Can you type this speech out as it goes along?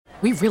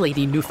We really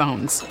need new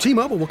phones.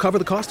 T-Mobile will cover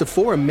the cost of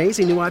 4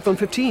 amazing new iPhone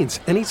 15s,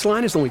 and each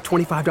line is only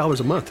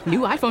 $25 a month. New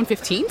iPhone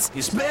 15s?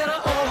 It's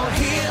better over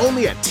here.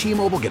 Only at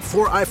T-Mobile, get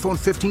 4 iPhone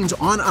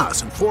 15s on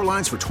us and 4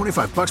 lines for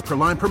 $25 per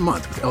line per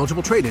month with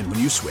eligible trade-in when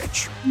you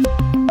switch.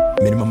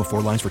 Minimum of 4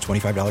 lines for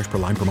 $25 per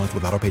line per month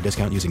with autopay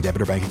discount using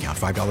debit or bank account.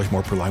 $5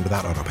 more per line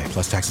without autopay,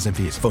 plus taxes and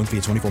fees. Phone fee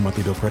at 24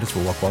 monthly bill credits for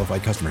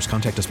well-qualified customers.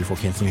 Contact us before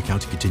canceling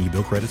account to continue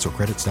bill credits or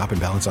credit stop and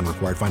balance on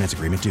required finance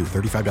agreement due.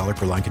 $35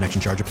 per line connection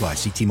charge applies.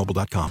 See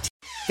T-Mobile.com.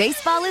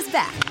 Baseball is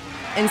back,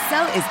 and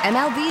so is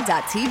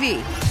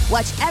MLB.tv.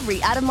 Watch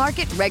every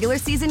out-of-market regular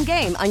season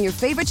game on your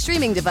favorite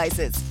streaming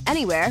devices.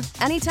 Anywhere,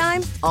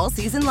 anytime, all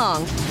season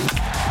long.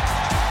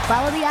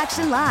 Follow the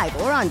action live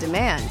or on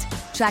demand.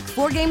 Track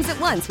 4 games at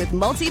once with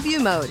multi-view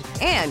mode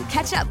and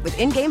catch up with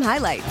in-game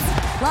highlights.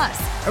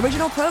 Plus,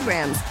 original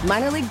programs,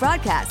 minor league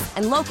broadcasts,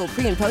 and local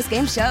pre- and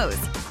post-game shows.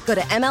 Go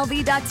to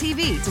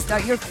MLB.tv to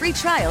start your free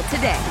trial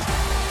today.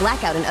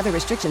 Blackout and other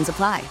restrictions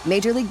apply.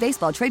 Major League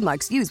Baseball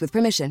trademarks used with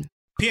permission.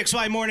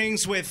 PXY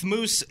Mornings with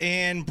Moose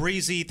and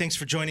Breezy. Thanks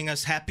for joining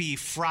us. Happy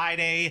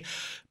Friday.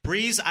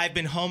 Breeze, I've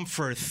been home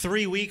for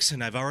 3 weeks,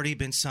 and I've already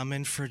been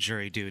summoned for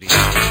jury duty.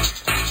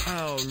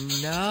 Oh,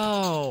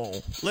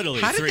 no.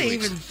 Literally, How did 3 they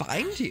weeks. even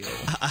find you?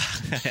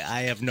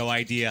 I have no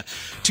idea.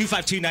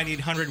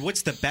 252-9800,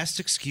 what's the best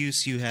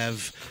excuse you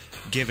have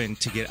given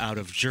to get out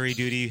of jury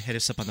duty? Hit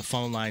us up on the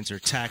phone lines or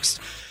text.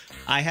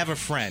 I have a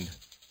friend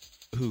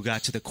who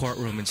got to the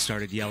courtroom and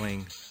started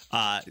yelling,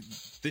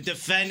 the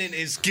defendant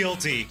is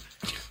guilty.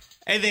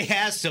 And they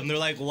asked him, they're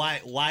like,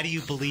 why do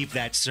you believe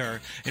that, sir?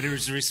 And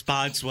his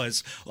response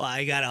was, well,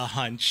 I got a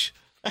hunch.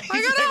 I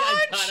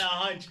got a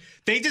hunch.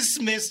 They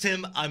dismissed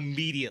him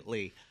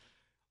immediately.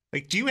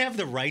 Like, do you have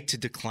the right to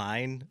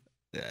decline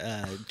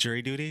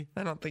jury duty?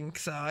 I don't think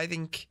so. I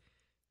think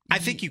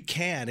you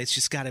can. It's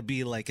just got to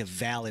be like a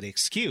valid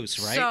excuse,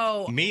 right?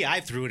 So- Me, I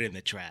threw it in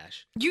the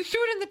trash. You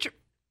threw it in the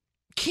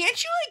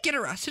Can't you, like, get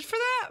arrested for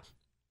that?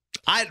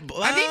 I think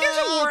there's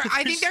a warrant.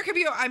 I think there could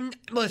be I'm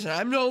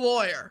no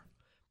lawyer,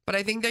 but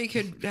I think they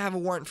could have a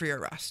warrant for your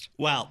arrest.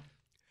 Well,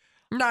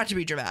 not to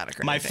be dramatic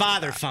or my anything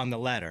father like that. found the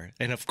letter,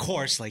 and of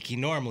course, like he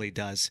normally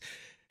does,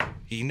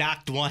 he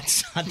knocked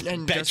once on the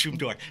And bedroom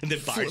door, and then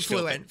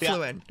flew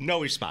in. No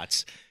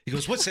response. He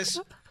goes, "What's this?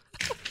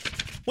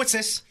 What's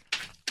this?"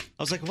 I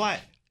was like, "What?"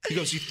 He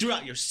goes, "You threw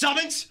out your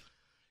summons?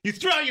 You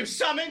threw out your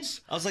summons?"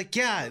 I was like,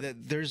 "Yeah,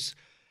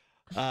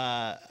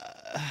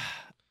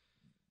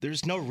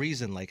 there's no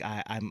reason like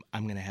I'm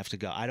gonna have to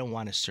go. I don't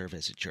want to serve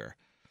as a juror."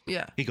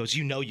 Yeah. He goes,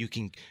 "You know you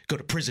can go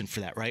to prison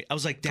for that, right?" I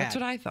was like, "Dad." That's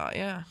what I thought,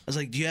 yeah. I was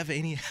like, "Do you have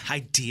any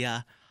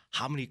idea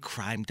how many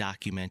crime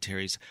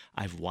documentaries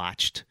I've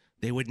watched?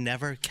 They would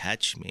never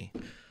catch me."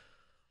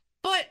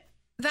 But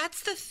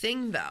that's the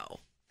thing, though.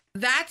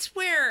 That's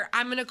where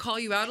I'm going to call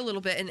you out a little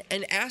bit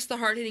and ask the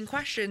hard-hitting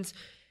questions.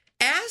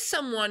 As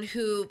someone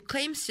who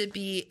claims to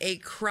be a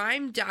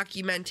crime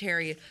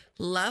documentary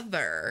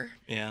lover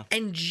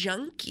and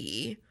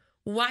junkie,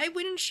 why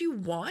wouldn't you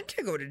want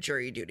to go to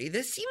jury duty?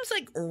 This seems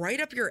like right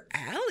up your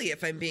alley,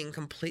 if I'm being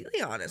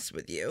completely honest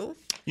with you.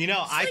 You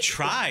know, I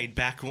tried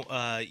back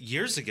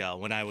years ago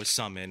when I was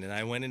summoned, and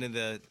I went into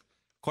the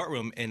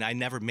courtroom, and I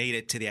never made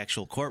it to the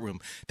actual courtroom.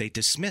 They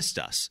dismissed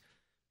us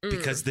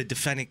because the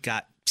defendant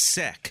got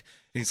sick.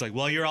 And he's like,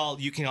 "Well,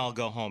 you can all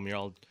go home.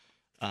 You're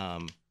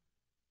all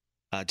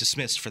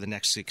dismissed for the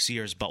next 6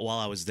 years." But while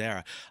I was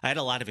there, I had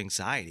a lot of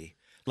anxiety.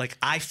 Like,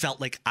 I felt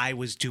like I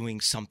was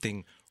doing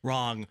something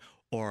wrong,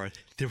 or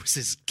there was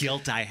this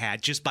guilt I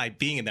had just by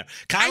being in there.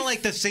 Kind of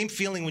like the same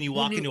feeling when you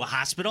walk into a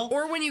hospital.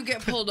 Or when you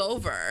get pulled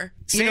over.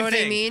 Same You know what I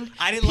thing. mean?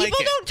 I didn't like it.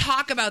 People don't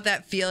talk about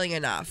that feeling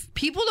enough.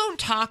 People don't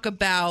talk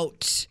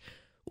about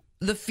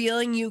the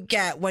feeling you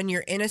get when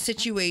you're in a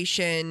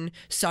situation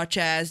such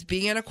as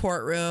being in a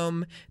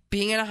courtroom,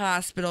 being in a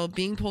hospital,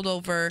 being pulled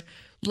over.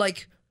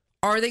 Like,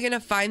 are they going to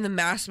find the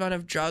mass amount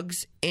of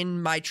drugs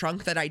in my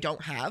trunk that I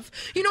don't have?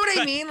 You know what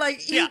I mean?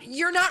 Like,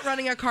 you're not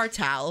running a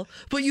cartel,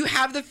 but you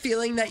have the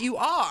feeling that you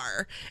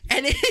are.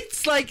 And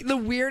it's like the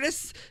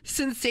weirdest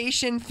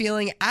sensation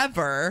feeling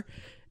ever.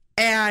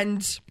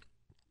 And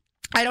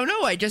I don't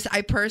know. I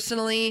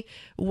personally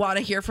want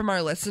to hear from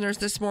our listeners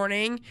this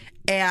morning.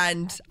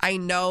 And I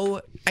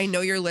know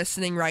you're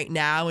listening right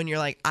now and you're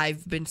like,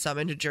 I've been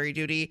summoned to jury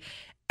duty.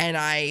 And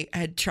I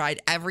had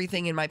tried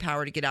everything in my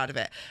power to get out of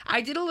it.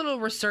 I did a little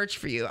research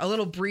for you, a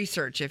little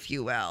research, if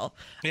you will.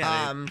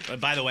 Yeah.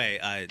 By the way,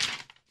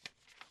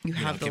 you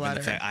have the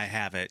letter. I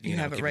have it. You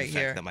have it right the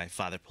fact here. that my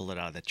father pulled it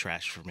out of the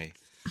trash for me.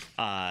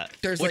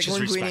 There's which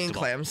like is linguine and respectable.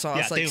 clam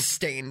sauce Yeah,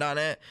 stained on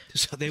it.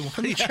 So they want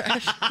they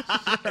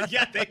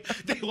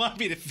want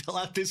me to fill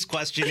out this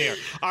questionnaire.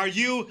 Are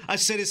you a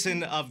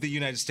citizen of the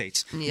United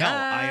States? Yeah. No,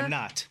 I am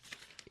not.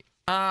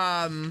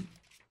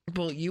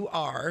 Well, you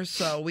are,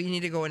 so we need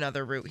to go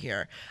another route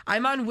here.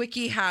 I'm on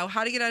WikiHow,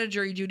 how to get out of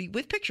jury duty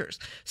with pictures.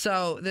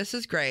 So this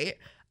is great.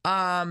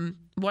 One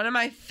of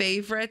my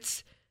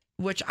favorites,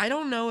 which I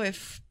don't know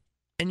if,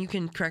 and you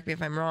can correct me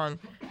if I'm wrong,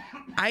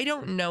 I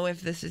don't know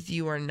if this is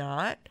you or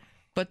not,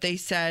 but they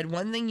said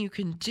one thing you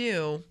can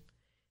do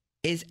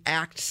is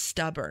act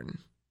stubborn.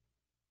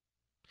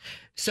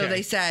 So Okay.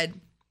 they said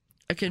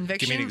a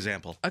conviction. Give me an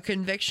example. A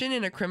conviction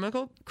in a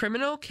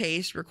criminal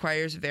case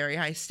requires a very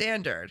high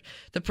standard.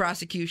 The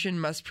prosecution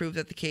must prove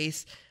that the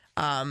case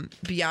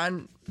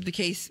beyond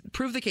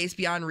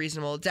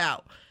reasonable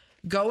doubt.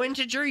 Go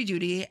into jury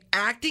duty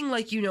acting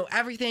like you know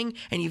everything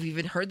and you've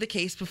even heard the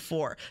case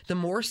before. The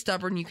more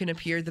stubborn you can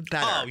appear, the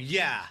better. Oh,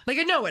 yeah. Like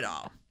a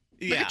know-it-all.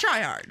 Like Yeah. a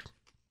try-hard.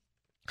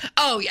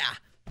 Oh yeah.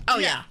 Oh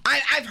Yeah.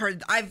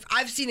 yeah.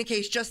 I've seen a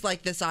case just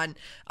like this on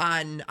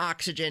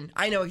Oxygen.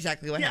 I know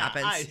exactly what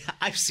happens.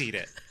 I've seen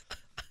it.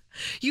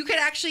 You could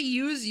actually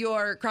use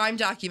your crime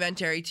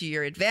documentary to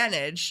your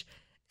advantage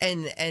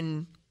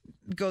and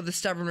go the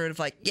stubborn route of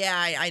like,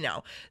 yeah, I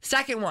know.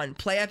 Second one,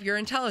 play up your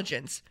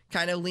intelligence,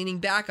 kind of leaning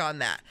back on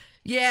that.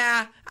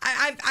 Yeah,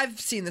 I've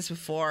seen this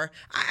before.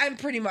 I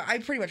pretty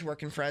much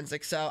work in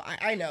forensics, so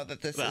I know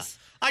that this is.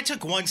 I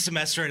took one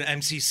semester at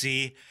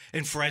MCC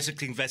in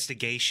forensic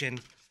investigation.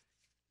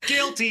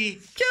 Guilty.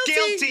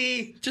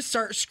 Guilty. Just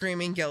start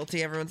screaming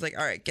guilty. Everyone's like,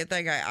 all right, get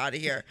that guy out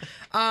of here.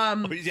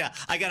 Yeah,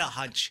 I got a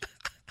hunch.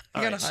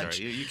 All got right, a hunch.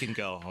 sorry, you can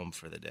go home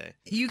for the day.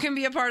 You can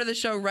be a part of the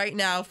show right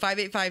now,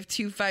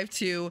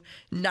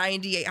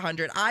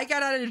 585-252-9800. I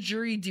got out of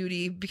jury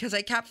duty because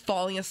I kept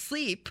falling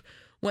asleep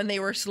when they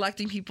were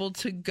selecting people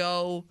to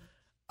go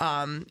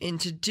in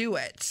to do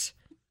it.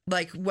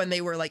 Like when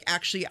they were like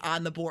actually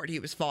on the board,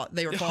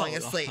 they were falling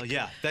asleep. Oh,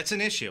 yeah, that's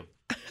an issue.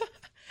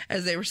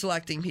 As they were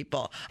selecting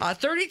people.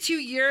 32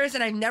 years,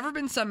 and I've never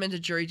been summoned to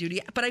jury duty,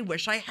 but I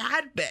wish I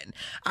had been.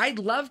 I'd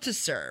love to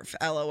serve,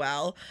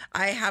 LOL.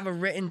 I have a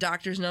written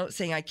doctor's note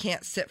saying I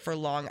can't sit for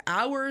long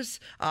hours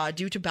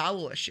due to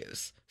bowel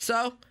issues.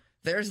 So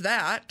there's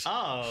that.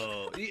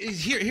 Oh,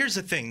 here's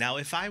the thing. Now,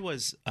 if I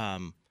was,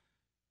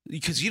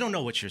 because you don't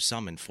know what you're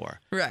summoned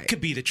for. Right. It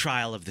could be the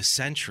trial of the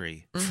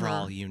century for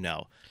all you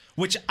know,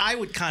 which I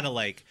would kind of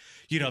like,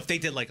 if they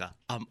did like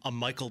a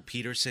Michael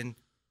Peterson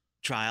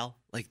trial,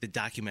 like the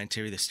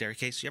documentary, The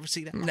Staircase. You ever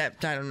see that?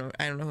 I don't know.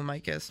 I don't know who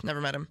Mike is. Never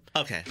met him.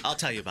 Okay, I'll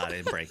tell you about it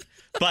in break.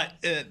 But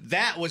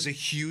that was a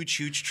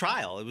huge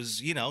trial. It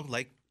was,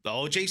 like the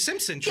O.J.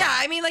 Simpson trial. Yeah,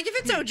 I mean, like if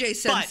it's O.J.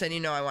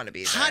 Simpson, I want to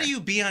be there. How do you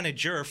be on a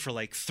juror for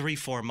like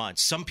 3-4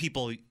 months? Some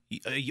people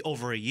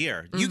over a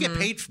year. You get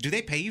paid. Do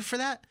they pay you for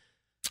that?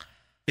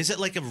 Is it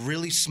like a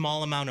really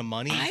small amount of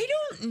money? I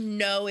don't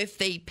know if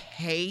they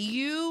pay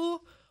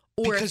you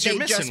or Because if you're they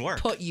missing just work.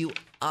 put you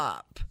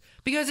up.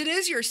 Because it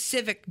is your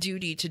civic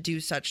duty to do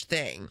such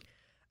thing.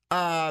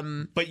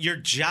 But your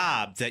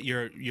job that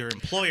your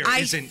employer I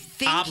isn't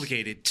think-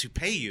 obligated to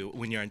pay you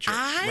when you're on jury,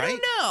 I right?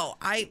 don't know.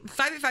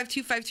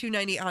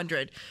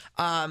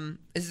 585-252-9800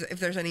 is if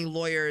there's any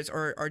lawyers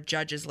or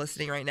judges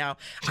listening right now.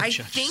 I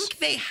Judges. think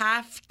they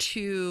have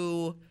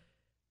to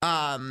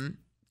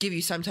give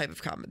you some type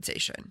of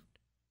compensation.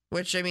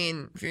 Which, I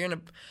mean, if you're going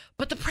to...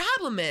 But the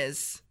problem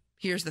is,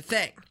 here's the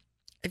thing.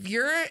 If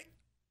you're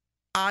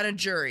on a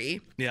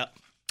jury... Yeah.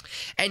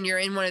 and you're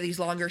in one of these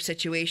longer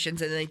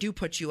situations and they do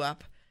put you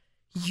up,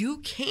 you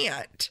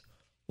can't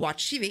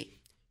watch TV.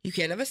 You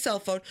can't have a cell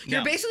phone. You're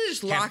No. basically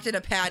just locked in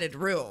a padded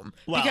room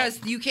Well-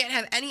 because you can't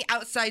have any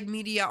outside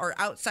media or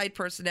outside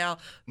personnel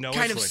No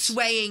kind influence. of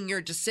swaying your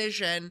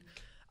decision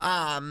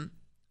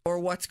or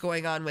what's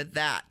going on with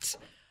that.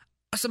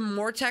 Some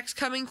more text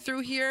coming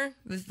through here.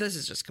 This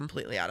is just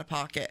completely out of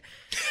pocket.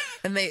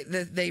 And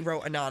they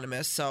wrote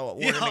anonymous, so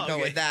we're going to go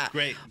okay. with that.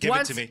 Great. Give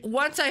it to me.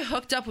 Once I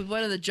hooked up with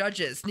one of the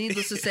judges,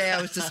 needless to say,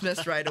 I was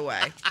dismissed right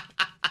away.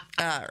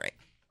 All right.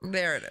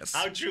 There it is.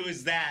 How true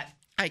is that?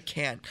 I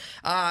can't.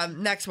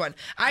 Next one.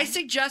 I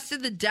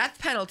suggested the death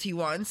penalty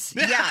once.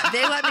 Yeah,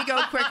 they let me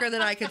go quicker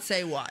than I could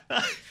say what.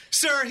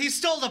 Sir, he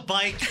stole the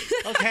bike,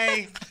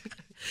 okay?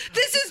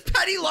 This is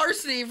petty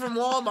larceny from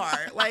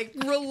Walmart. Like,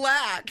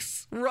 relax.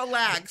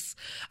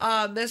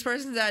 This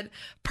person said,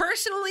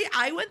 personally,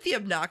 I went the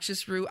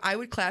obnoxious route. I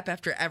would clap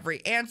after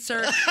every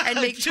answer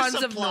and make Just tons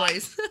of applaud.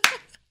 noise.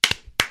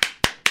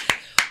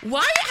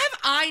 Why have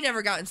I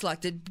never gotten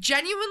selected?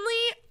 Genuinely,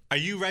 Are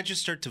you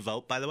registered to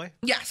vote, by the way?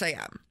 yes, I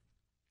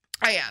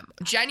am.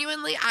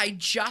 Genuinely, I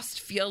just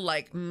feel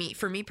like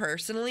for me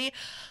personally,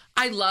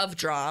 I love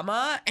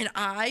drama and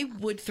I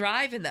would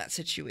thrive in that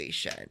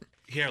situation.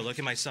 Here, look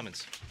at my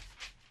summons.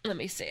 Let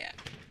me see it.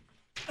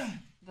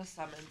 The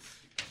summons.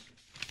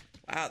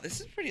 Wow,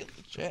 this is pretty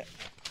legit.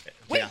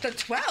 Wait, Yeah. the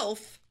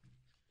 12th?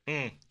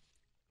 Okay.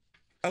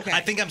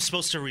 I think I'm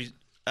supposed to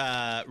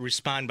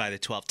respond by the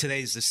 12th.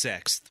 Today's the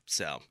 6th,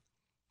 so.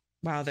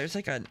 Wow, there's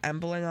like an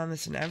emblem on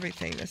this and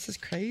everything. This is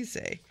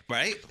crazy.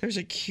 Right? There's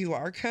a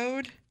QR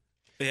code.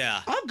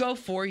 Yeah. I'll go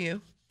for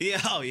you.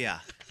 Yeah. Oh, yeah.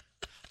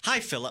 Hi,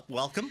 Philip.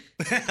 Welcome.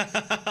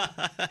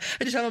 I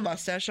just have a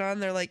mustache on.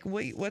 They're like,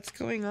 wait, what's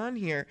going on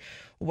here?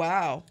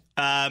 Wow.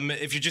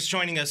 If you're just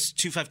joining us,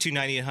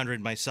 252-9800,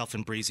 myself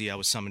and Breezy, I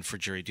was summoned for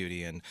jury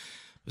duty and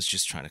was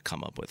just trying to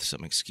come up with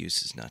some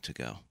excuses not to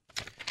go.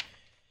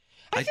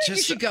 I think you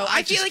should go.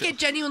 I feel like it'd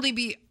genuinely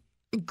be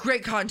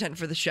great content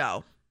for the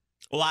show.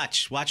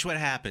 Watch what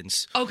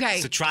happens. Okay.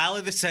 It's the trial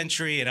of the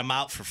century, and I'm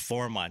out for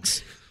 4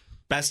 months.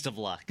 Best of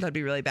luck. That'd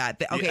be really bad.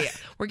 Okay,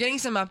 we're getting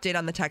some update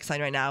on the text line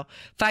right now.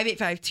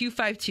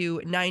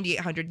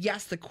 585-252-9800.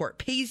 Yes, the court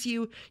pays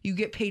you. You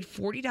get paid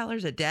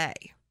 $40 a day.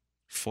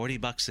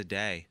 $40 a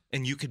day.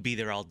 And you could be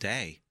there all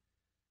day.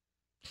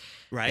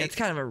 Right? Yeah, that's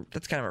kind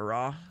of a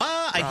raw.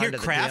 I hear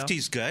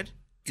Crafty's good.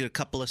 Get a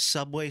couple of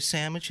Subway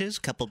sandwiches,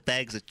 a couple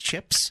bags of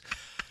chips,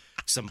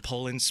 some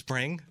Poland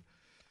Spring.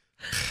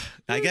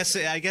 I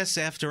guess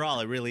after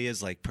all, it really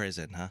is like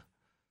prison, huh?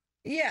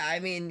 Yeah, I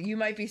mean, you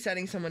might be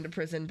sending someone to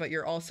prison, but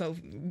you're also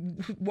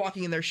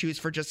walking in their shoes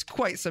for just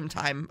quite some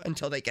time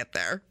until they get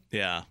there.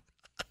 Yeah.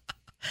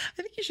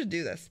 I think you should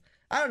do this.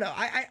 I don't know.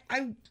 I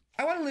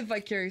want to live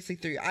vicariously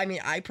through you. I mean,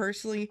 I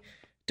personally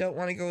don't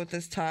want to go at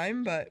this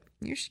time, but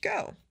you should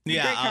go.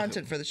 Yeah, great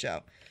content for the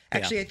show.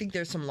 Actually, I think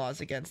there's some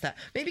laws against that.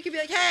 Maybe you could be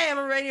like, hey, I'm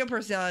a radio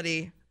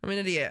personality. I'm an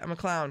idiot. I'm a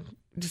clown.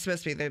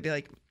 Dismiss me. They'd be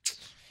like,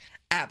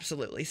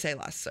 absolutely. Say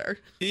less, sir.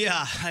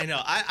 Yeah, I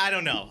know. I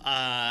don't know.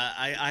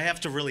 I have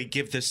to really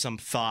give this some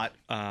thought.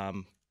 I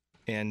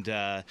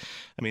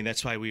mean,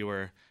 that's why we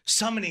were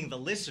summoning the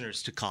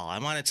listeners to call. I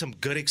wanted some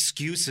good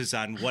excuses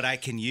on what I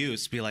can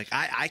use to be like,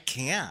 I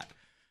can't.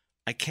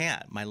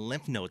 My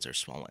lymph nodes are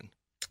swollen.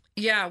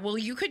 Yeah, well,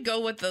 you could go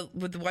with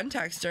the one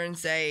texter and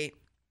say,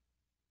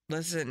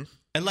 listen,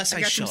 unless I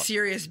got show some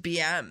serious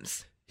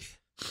BMs.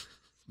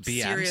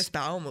 Serious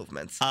bowel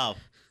movements. Oh.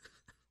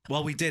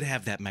 Well, we did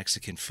have that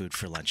Mexican food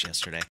for lunch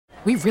yesterday.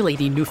 We really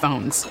need new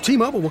phones.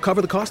 T-Mobile will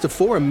cover the cost of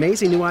 4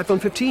 amazing new iPhone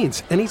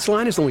 15s, and each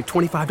line is only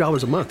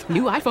 $25 a month.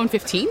 New iPhone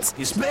 15s?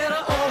 It's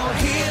better over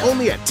here.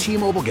 Only at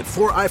T-Mobile, get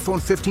 4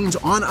 iPhone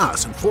 15s on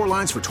us and 4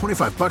 lines for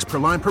 $25 per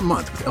line per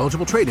month with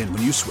eligible trade-in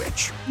when you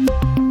switch.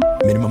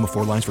 Minimum of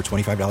 4 lines for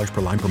 $25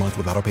 per line per month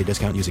with autopay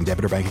discount using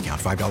debit or bank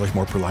account. $5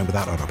 more per line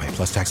without autopay,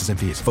 plus taxes and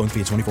fees. Phone fee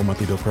at 24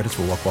 monthly bill credits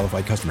for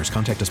well-qualified customers.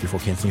 Contact us before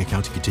canceling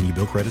account to continue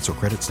bill credits or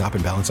credit stop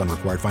and balance on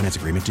required finance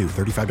agreement due.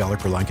 $35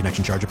 per line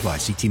connection charge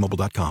applies. See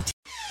T-Mobile.com.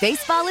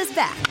 Baseball is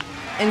back,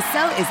 and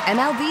so is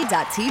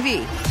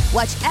MLB.tv.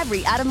 Watch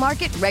every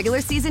out-of-market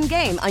regular season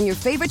game on your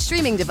favorite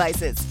streaming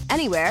devices.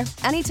 Anywhere,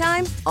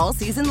 anytime, all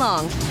season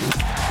long.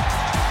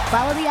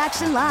 Follow the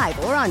action live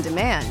or on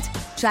demand.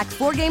 Track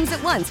 4 games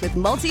at once with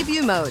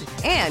multi-view mode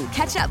and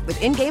catch up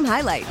with in-game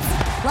highlights.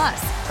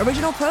 Plus,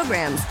 original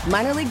programs,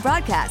 minor league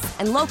broadcasts,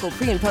 and local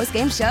pre- and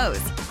post-game shows.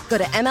 Go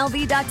to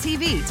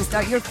MLB.tv to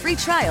start your free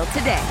trial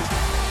today.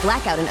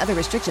 Blackout and other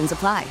restrictions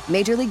apply.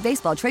 Major League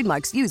Baseball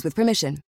trademarks used with permission.